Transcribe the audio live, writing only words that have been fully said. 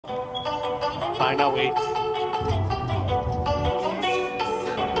know, wait.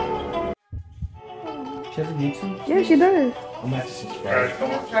 She has a YouTube? Yeah, she does. I'm gonna have to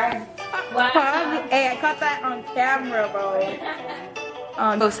subscribe. Wow. Hey, I caught that on camera,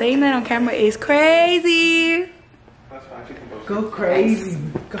 bro. So saying that on camera is crazy. Go crazy.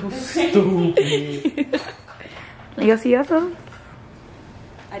 Go stupid. You see us?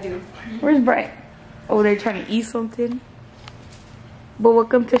 I do. Where's Bright? Oh, they're trying to eat something. But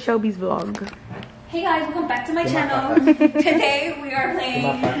welcome to Shelby's vlog. Hey guys, welcome back to my channel. Today we are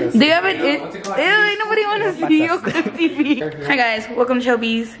playing. Do you have it? Ew, ain't nobody want to see your TV. Hi guys, welcome to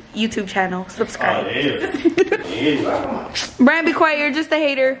Shelby's YouTube channel. Subscribe. Brian, be quiet. You're just a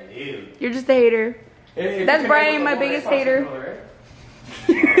hater. You're just a hater. That's Brian, my biggest hater.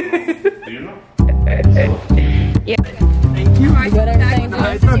 Do you know? Yeah. Thank you. You got everything?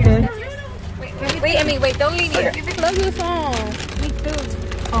 It's okay. Wait, don't leave me. Love your song. Me too.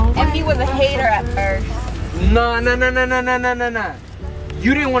 Oh, and he was a hater at first. No.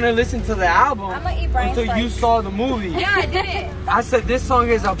 You didn't want to listen to the album until you saw the movie. Yeah, I did. I said this song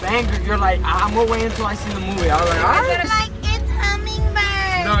is a banger. You're like, I'm gonna wait until I see the movie. I was like, alright. Like it's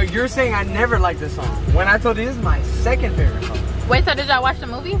Hummingbird. No, you're saying I never liked this song. When I told you this is my second favorite song. Wait, so did y'all watch the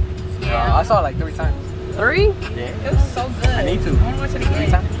movie? Yeah. I saw it like 3 times. 3? Yeah. It was so good. I need to. I want to watch it again.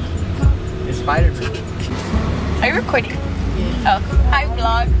 3 times. Inspired me. Are you recording? Yeah. Oh, hi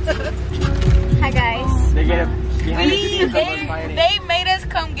vlog. Hi guys. They get it. They made us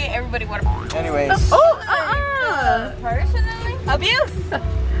come get everybody water. Anyways. Oh, Personally? abuse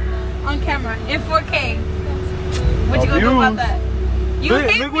on camera in 4K. What you gonna do about that? You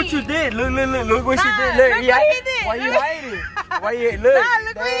look what you did. Look what you did. Look what he did. Why you hiding? Why you look? Nah,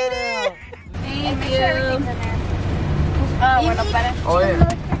 look what he did. Thank you. Oh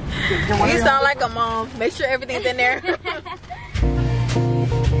yeah. You sound like a mom. Make sure everything's in there.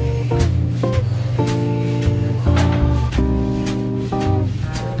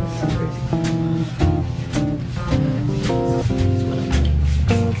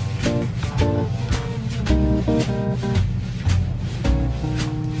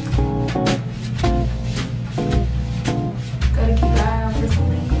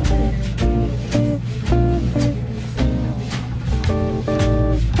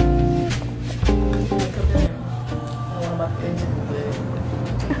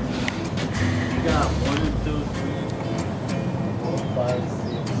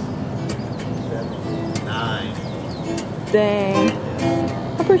 Dang.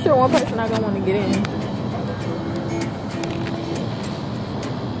 I'm pretty sure one person not gonna want to get in.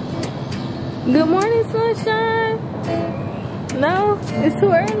 Good morning, sunshine. No, it's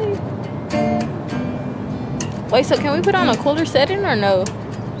too early. Wait, so can we put on a cooler setting or no?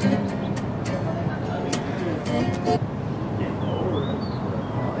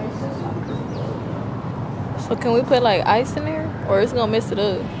 So can we put like ice in there or it's gonna mess it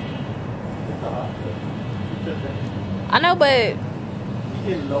up? I know, but you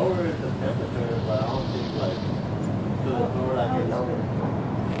can lower the temperature, but I don't think like to the floor like it lower.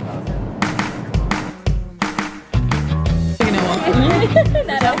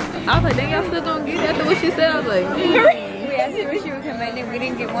 I was like, dang, y'all still gonna get it after what she said? I was like, We asked her if she would come in and we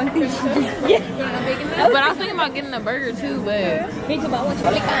didn't get one. Yeah. but I was thinking about getting a burger too, but Me too, but I want you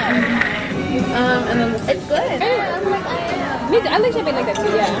to lick on. and then It's good. Me too. I like champagne like that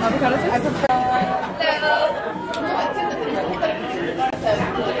too, yeah. Avocado too? I prefer.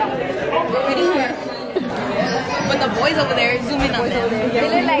 but the boys over there, zoom in on them.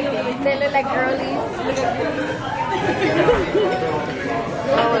 They look like girlies.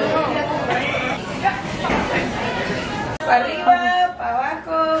 Para arriba, para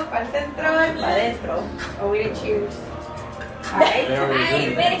abajo, para el centro y para adentro. Oh, we didn't choose. Alright.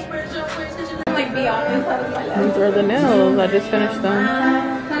 Like be honest. These are the nails. I just finished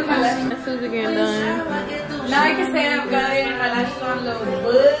them. This is getting done. Now I can say I've got it. My lashes on a little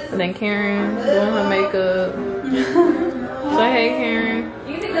buzz. And then Karen doing her makeup. Say hey, Karen.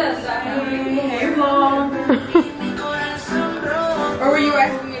 You can just hey, Mom. Or were you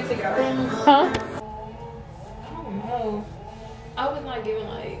asking me to go? Huh? I was not giving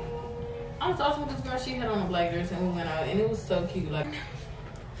like I was talking with this girl, she had on a black dress and we went out and it was so cute, like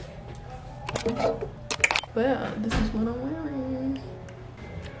but yeah, this is what I'm wearing.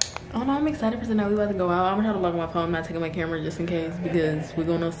 Oh no, I'm excited for tonight. We about to go out. I'm gonna try to log on my phone. I'm not taking my camera just in case because we're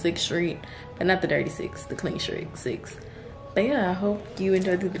going on 6th Street, but not the dirty 6, the clean street 6. But yeah, I hope you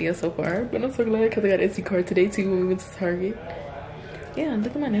enjoyed the video so far. But I'm so glad because I got an SD card today too when we went to Target. Yeah,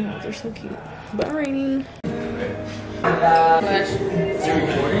 look at my nails, they're so cute. Bye.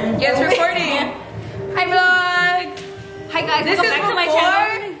 Yes, recording. Hi vlog. Hi guys, This welcome is back to my before.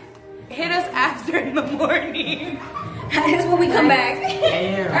 channel. Hit us after. in the morning. Here's when we come back.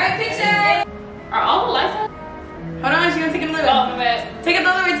 Damn. Alright, picture. Are all the lights on? Hold on, she's gonna take it another way. Oh, my bad. Take it the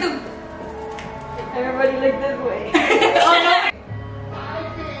other way too. Everybody look this way. Oh no.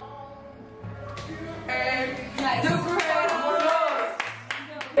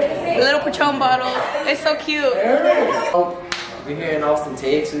 Little Patron bottle. It's so cute. We're here in Austin,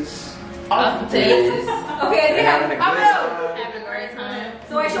 Texas. Austin, Texas. Okay, they have Having a good time. Having a great time.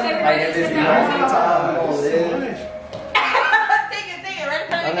 So I show Like everybody at this this time, now. we're gonna live. Take it, right in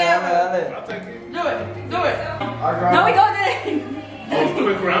front of the I'll camera. I'll take it. Do it, do it. No, we go then.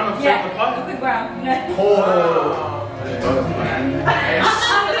 Quick round of Yeah, the pot. a quick round. You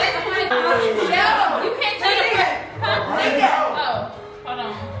can't take it. Take it. Oh, hold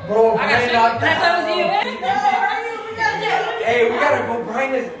on. Bro, Brian knocked That was you. Hey, we gotta go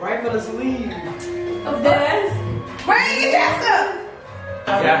Brian is right for the sleeve. Of this. Where are you dressed up?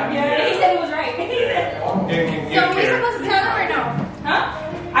 Yeah. Yeah, he said it was right. You So we're supposed to tell them right now? Huh?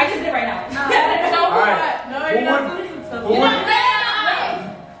 I just did right now. No, Alright. no, Who you're not won? supposed to. Who You're won? not playing it wrong.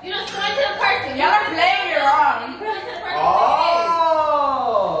 You're not showing to the person. Y'all are playing it wrong. You put it to the person.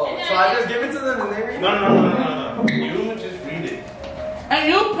 Oh! So I just give it to them and they read it? No. You just read it. And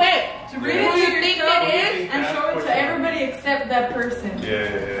you pick Read who it you think it is and show it to person. everybody except that person.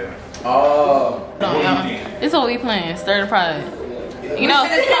 Yeah. Oh. This is what we playing. Stir the pot. You know,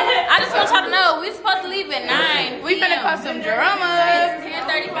 I just want y'all to know we supposed to leave at 9. We finna cause some drama. It's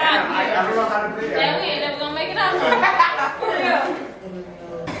 10:35. I don't know how to play Yeah, we ain't never gonna make it out. I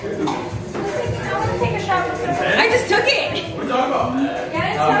want to take a shot. I just took it. What you talking about?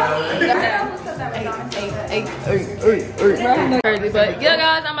 Crazy, but yeah,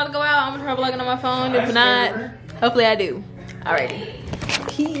 guys, I'm about to go out. I'm gonna try vlogging on my phone. If not, hopefully I do. Alrighty.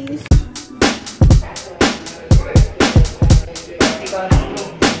 Peace.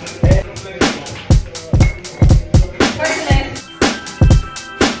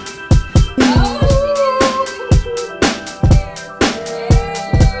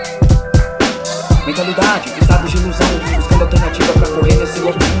 Mentalidade, estado de ilusão, buscando alternativa pra correr nesse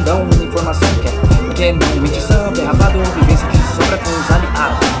louco mundão. Informação que é, porque não mentição, derrapado, vivência que sobra com os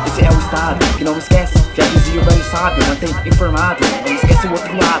aliados. Esse é o estado que não esquece, já dizia o velho sábio, mantém informado, não esquece o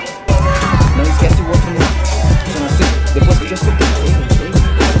outro lado. Não esquece o outro lado. Já nasci, depois que já escutei.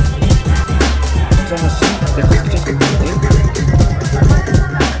 Já nasci, depois que já escutei.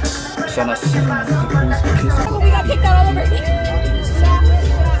 Já nasci, depois que já escutei. We got kicked out all over again.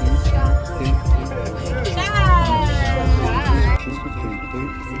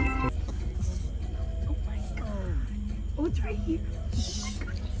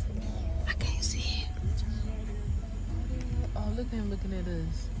 Oh, look at him looking at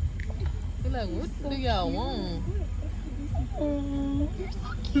us. He's like, what do y'all want? You're so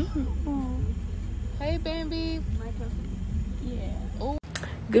cute. Hey, Bambi. Yeah. Oh.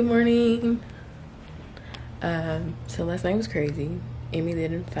 Good morning. So last night was crazy. Amy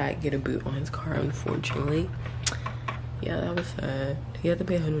did in fact get a boot on his car, unfortunately. Yeah, that was sad. He had to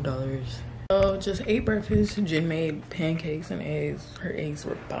pay $100. So just ate breakfast. Jen made pancakes and eggs. Her eggs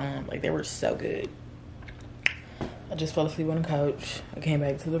were bomb. Like, they were so good. I just fell asleep on the couch. I came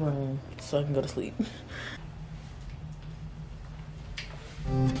back to the room so I can go to sleep.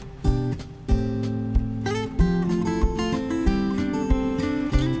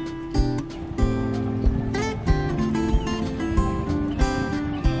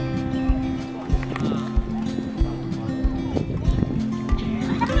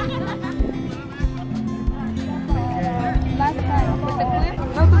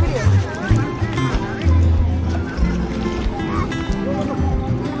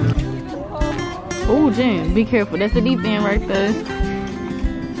 Oh, Jen, be careful. That's the deep end right there.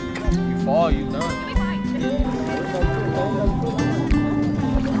 You fall, you done.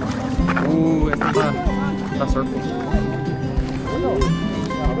 Ooh, essa tá surfing.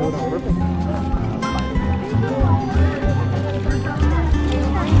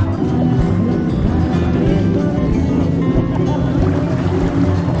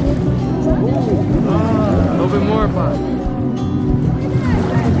 A little bit more, but.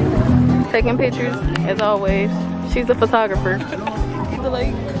 Taking pictures, as always. She's a photographer. The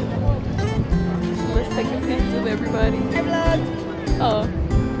lake. Let's take a picture of everybody. Hi, vlog. Oh.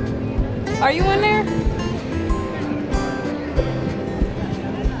 Are you in there?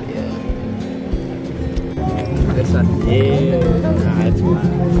 Yeah. That's not that's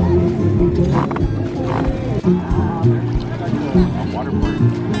Water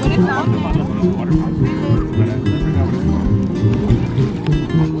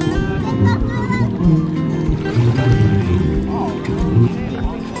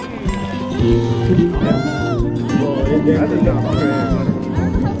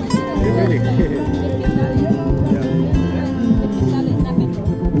really cute.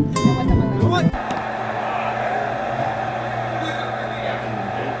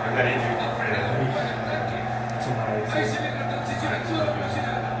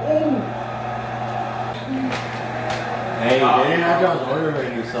 Hey, they didn't have y'all's order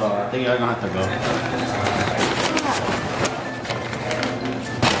ready, so I think y'all gonna have to go.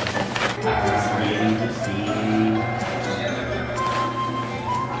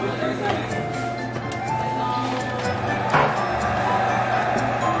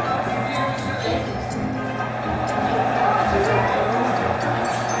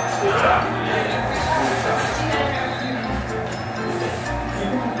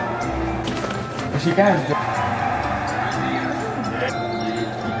 She can.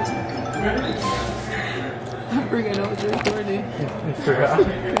 I forget I was recording. You forgot?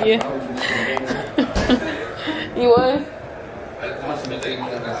 Yeah. You what?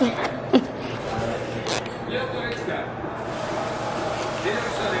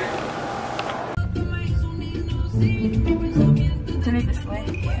 Turn it this way.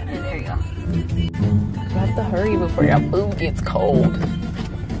 Yeah, there you go. You have to hurry before your food gets cold.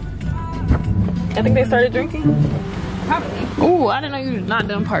 I think they started drinking. Probably. Ooh, I didn't know you were not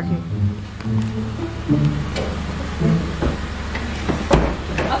done parking.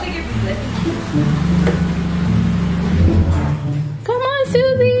 I'll take your business. Come on,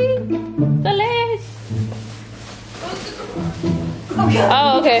 Susie. The ledge.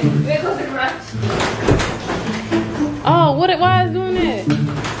 Oh, okay. We're close to the garage. Oh, what? Why is doing that?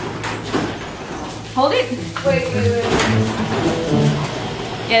 Hold it. Wait.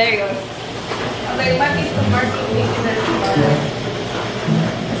 Yeah, there you go. There might be some marking making that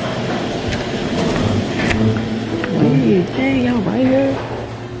Wait, hey, y'all right here?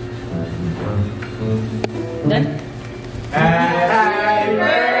 Done? Happy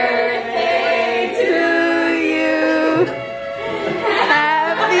birthday to you.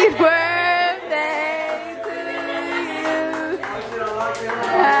 Happy birthday to you.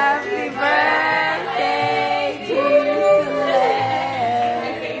 Happy birthday to Celeste.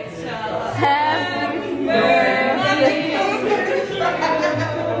 Happy birthday.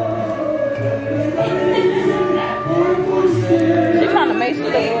 She's trying to make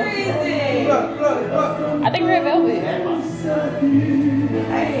sure they I think red velvet.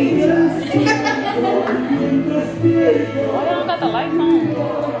 Why y'all got the lights on?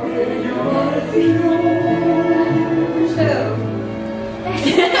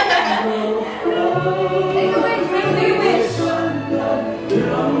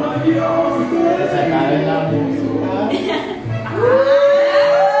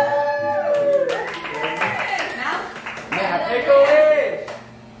 Take away.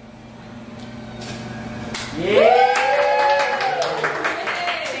 Yeah.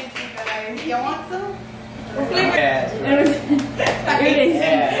 You want some? Yeah.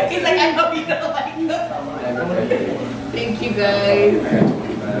 He's like, I hope you don't like them. Thank you guys.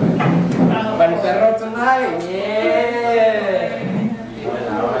 Para el perro tonight. Yeah.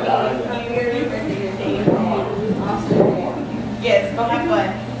 Yes, go have fun.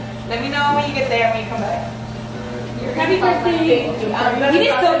 Let me know when you get there when you come back. Happy birthday. Thank you. He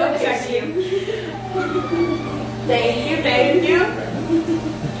did so much to you. Thank you.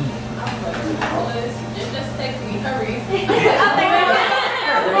 Just text me, hurry.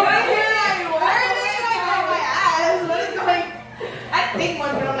 I think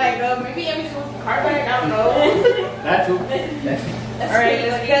one's gonna like go. Maybe I'm just supposed to car back. I don't know. That's who. Alright,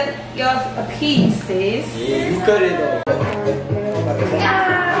 let's get y'all a piece, sis. Yeah, you cut it though.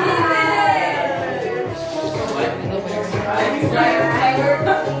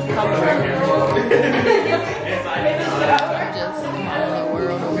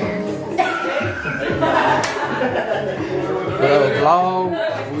 Vlog,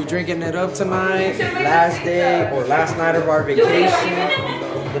 we drinking it up tonight. Last day or last night of our vacation.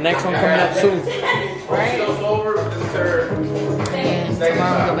 The next one coming up soon. And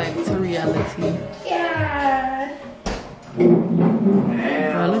tomorrow we'll go back to reality. Yeah.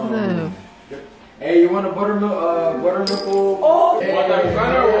 Oh, look at that. Hey, you want a buttermilk? Buttermilk? Oh. Hey.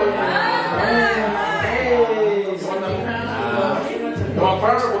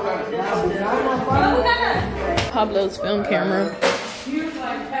 Pablo's film camera.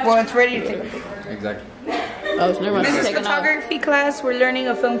 Well, it's ready to take. Exactly. Oh, it's never mind. This is Taking off. photography class. We're learning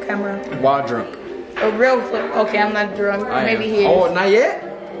a film camera. While drunk. A real film. Okay, I'm not drunk. Maybe he is. Oh, not yet?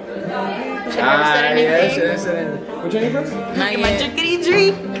 Should I never said anything? What's your name first? Not My yet. drinkity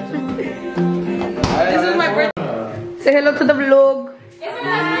drink. This is my birthday. Say hello to the vlog.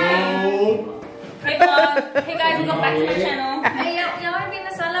 Hey vlog. Hey guys, welcome back to my channel. Hey, y'all wanna be in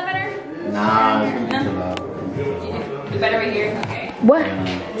the sunlight better? Nah, it's gonna be too loud. You better right here. Okay. What?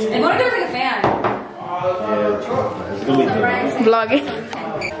 And what if there's like a fan? Yeah, it's gonna be too loud. Vlogging.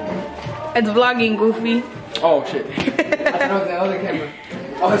 It's vlogging, Goofy. Oh shit. I thought it was the other camera.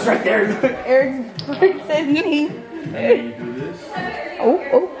 Oh, it's right there. Eric's says me. And then you do this. Oh,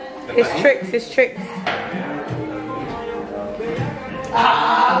 oh. His tricks, his tricks.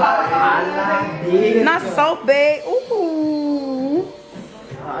 Not so big. Ooh.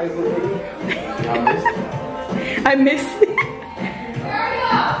 I missed it.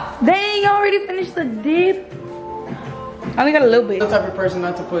 Dang, you already finished the dip. I only got a little bit. I'm the type of person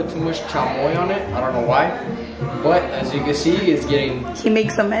not to put too much chamoy on it. I don't know why. But as you can see, it's getting... He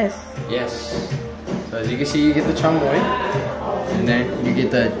makes a mess. Yes. So as you can see, you get the chamoy. And then you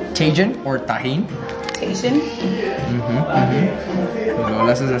get the Tajin or Tajin. Tasting. Luego lo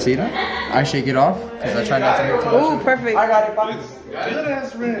haces así, ¿no? I shake it off because I try not to make too much. Ooh, perfect. I got it, Pop.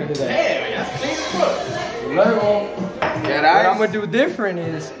 Luego, what I'm gonna do different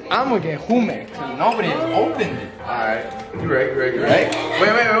is I'm gonna get humex because nobody has opened it. Alright. You're right.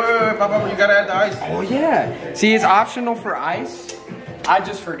 Wait, Papa, you gotta add the ice. Oh yeah. See, it's optional for ice. I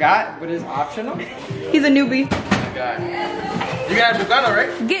just forgot, but it's optional. He's a newbie. You got Bucano,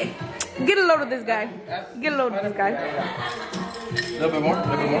 right? Get a load of this guy. Get a load of this guy. A little bit more.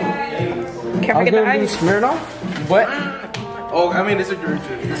 Can't I'm forget the gonna do ice. Smirnoff, but Oh, I mean, it's your choice.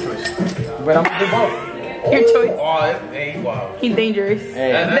 I'm gonna do both. Your choice. Oh, hey, wow. He's dangerous.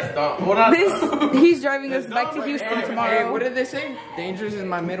 Hey, That's dumb. Hold on. He's driving us back to Houston hey, tomorrow. what did they say? Dangerous is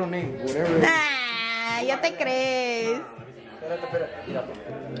my middle name. Whatever it is. Ah, ya te crees.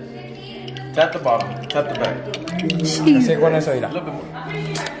 Tap the bottom. Tap the back. Así con eso, mira. A little bit more.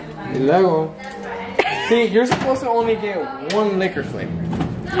 Y luego, see, you're supposed to only get one liquor flavor.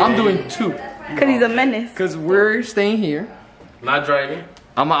 I'm doing two. Cause he's a menace. Because we're staying here. Not driving.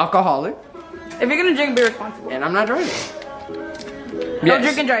 I'm an alcoholic. If you're gonna drink, be responsible. And I'm not driving. Don't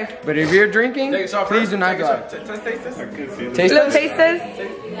drink and drive. But if you're drinking, Take it off please first. do not Take it drive. off. Taste this. Taste Little it. taste test.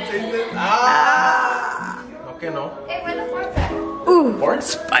 Taste this. Ah. Okay, no. Hey, where the fork at? Ooh.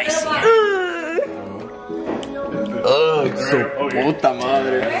 Spicy. Ugh. Ugh, so puta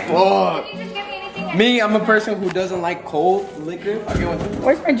madre. Fuck. Can you just give me anything? Me, I'm a person who doesn't like cold liquor. I'll get one.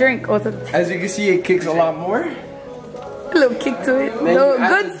 Where's my drink? Oh, it's a As you can see, it kicks a lot more. little kick to it. Then No, you add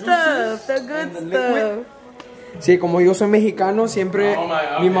good the stuff. The juices good and the liquid. stuff. Sí, como yo soy mexicano, siempre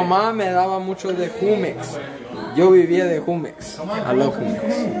mi mamá me daba mucho de Jumex. Yo vivía de Jumex. I love Jumex.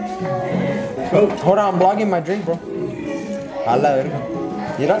 Hold on, I'm vlogging my drink, bro. A la verga.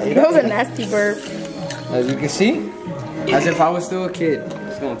 Mira, That was a mira. nasty burp. As you can see, as if I was still a kid.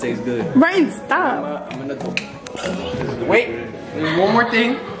 It's gonna taste good. Brian, stop. I'm gonna do. Wait, there's one more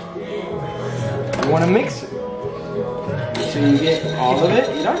thing. You wanna mix it? So you get all of it,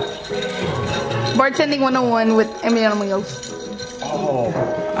 you know? Bartending 101 with Emiliano Munoz. Oh,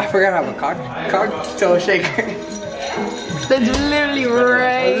 I forgot I have a cocktail shaker. That's literally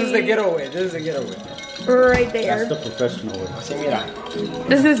right. This is the getaway. This is the getaway. Right there. That's the professional way. Sí, mira.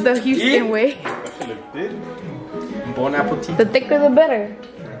 This is the Houston way. Bon appetit. The thicker the better.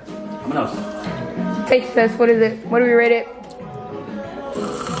 Vámonos. Taste test. What is it? What do we rate it?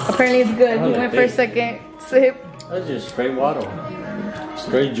 Apparently it's good. You went for a second sip. That's just straight water.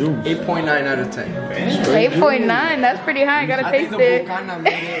 Straight juice. 8.9 out of 10. 8.9. That's pretty high. I gotta I think taste the it. Bucana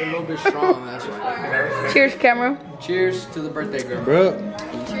made it a little bit strong. That's why. Cheers, camera. Cheers to the birthday girl. Bro.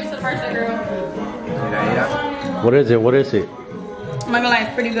 Cheers to the birthday girl. Mira, mira. What is it? What is it? I'm not gonna lie,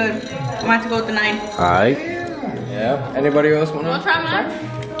 it's pretty good. I might have to go with the 9. Alright. Yeah. Anybody else Wanna wanna? try mine?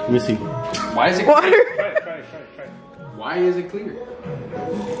 Let me see. Why is it? Water. Why is it clear?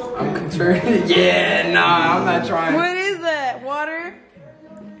 I'm concerned. Yeah, nah, I'm not trying. What is that? Water?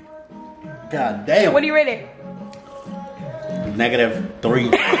 God damn. What do you rate it?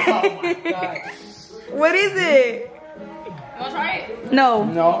 -3. What is it? Wanna try it? No.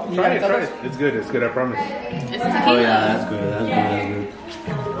 No, you Try gotta it. It's good, I promise. It's Oh tequila. yeah, that's good. That's good. That's good.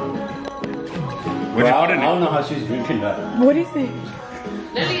 When you Bro, put I it don't know how she's drinking that. What is it?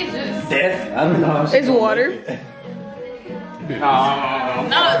 Literally, it's just. Death. I don't know how she's It's water. No,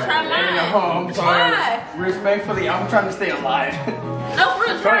 No, try mine. I'm sorry. Why? Respectfully, I'm trying to stay alive. No, for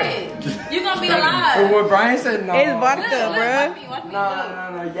real, try it. You're gonna be But alive. what Brian said, no. It's Look, vodka, look, bruh. watch me, watch me.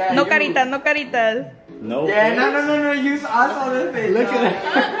 No, yeah. No you- caritas, no caritas. No. Yeah, no, use I saw this face. Look at it.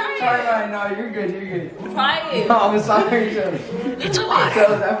 Sorry, Brian, no, you're good. Try it. No, I'm sorry, Shelly. It's water.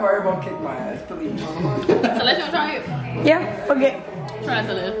 Tell that fireball kick my ass, please. So let you try it. Yeah, forget. Try it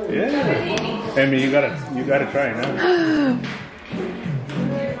to live. Yeah. I mean, you gotta try it now.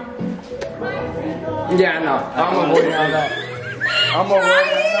 Yeah, no. I'm avoiding all that. I'm avoiding.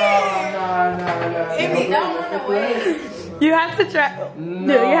 No. Amy, don't run away. You have to try.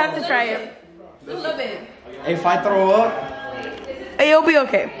 No. You have to try it. A little bit. If I throw up, You'll be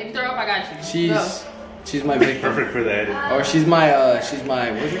okay. If you throw up, I got you. she's my victim. Perfect for that. Or she's my what's it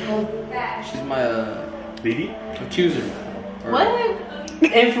called? She's my Lady? accuser. Or What?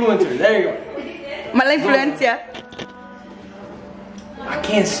 influencer. There you go. Mala influencia. I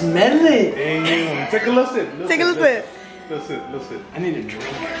can't smell it. Hey, take a listen. Take a listen. Listen. I need a drink.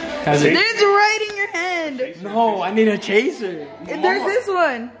 It's right in your hand. No, I need a chaser. There's this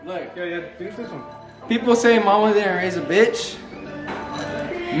one. Look, Yeah, do this one. people say mama didn't raise a bitch.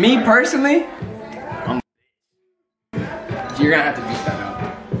 Me personally, you're gonna have to beat that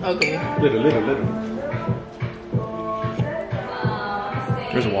out. Okay. Little.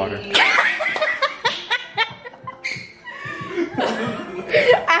 There's water.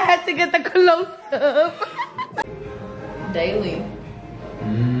 I had to get the close up. Daily.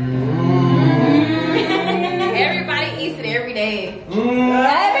 Everybody eats it every day.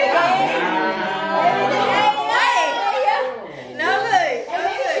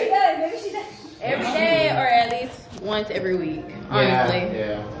 Every day or at least once every week. Honestly.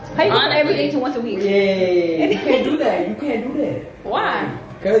 Yeah. How you go every day to once a week? Yeah. You can't do that. Why?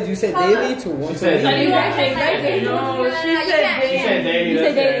 Because you said daily to once a week. No, She said daily. You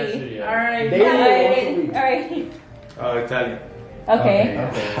said daily. Alright. Daily or once a week. Alright. Italian. Okay.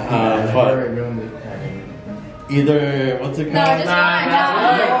 Fuck. Either, what's it called? No, just one.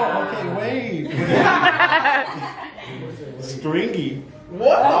 Okay, wait. Stringy.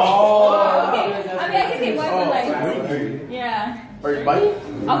 What? I mean, I can say once like. Yeah. Or your bite?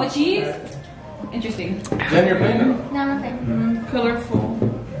 Off of cheese? Interesting. Then you're playing. No, nothing. Colorful.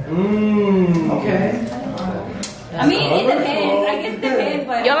 Okay. I mean, it depends. I guess it depends,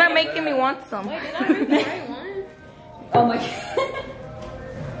 but. Y'all are making me want some. Wait, did I read the right one? Oh my god.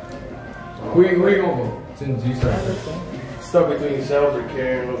 Where you gonna go? Since you started. Stuck between shells or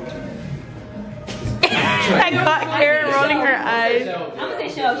Karen. I got Karen rolling her eyes. I'm gonna say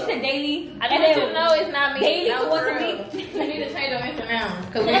show. She said daily. I just want you to know it's not me. Daily No, to once a for real. week. You need to change your Instagram.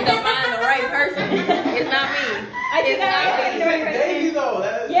 Because when you don't find the right person, it's not me. I think It's not me. Daily though.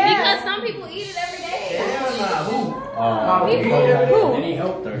 Yeah. Because some people eat it every day. Then he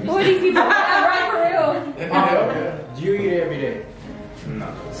helped her. Who are these people? Right for real. Do you eat it every day?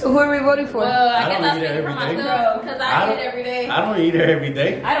 So who are we voting for? Well, I I guess don't I'll eat it speak for every day. myself because I eat it every day. I don't eat it every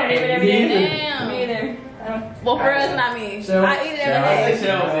day. I don't eat it every day. Damn. Me either. I don't. Well, for real, it's not me. I eat it every day.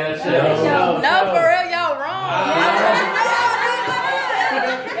 Shells. No, for real, y'all wrong.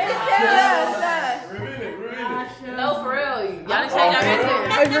 No, for real. Y'all change your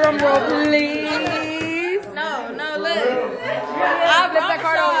Instagram. A drum roll, please. No, look. Flip that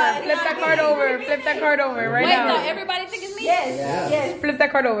card over. Flip that card over. Flip that card over right Wait, no, now. everybody think it's me? Yes. Flip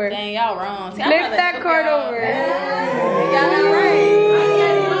that card over. Dang, y'all wrong. See, I'd Flip rather that flip card y'all. over. Y'all not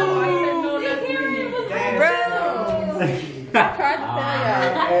right. I tried to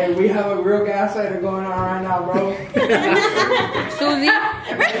tell y'all. Hey, we have a real gaslighter going on right now, bro. Susie.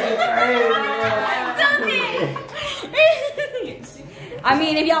 I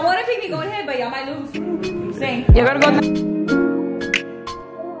mean, if y'all want to pick me, go ahead, but y'all might lose. Same. You gotta go.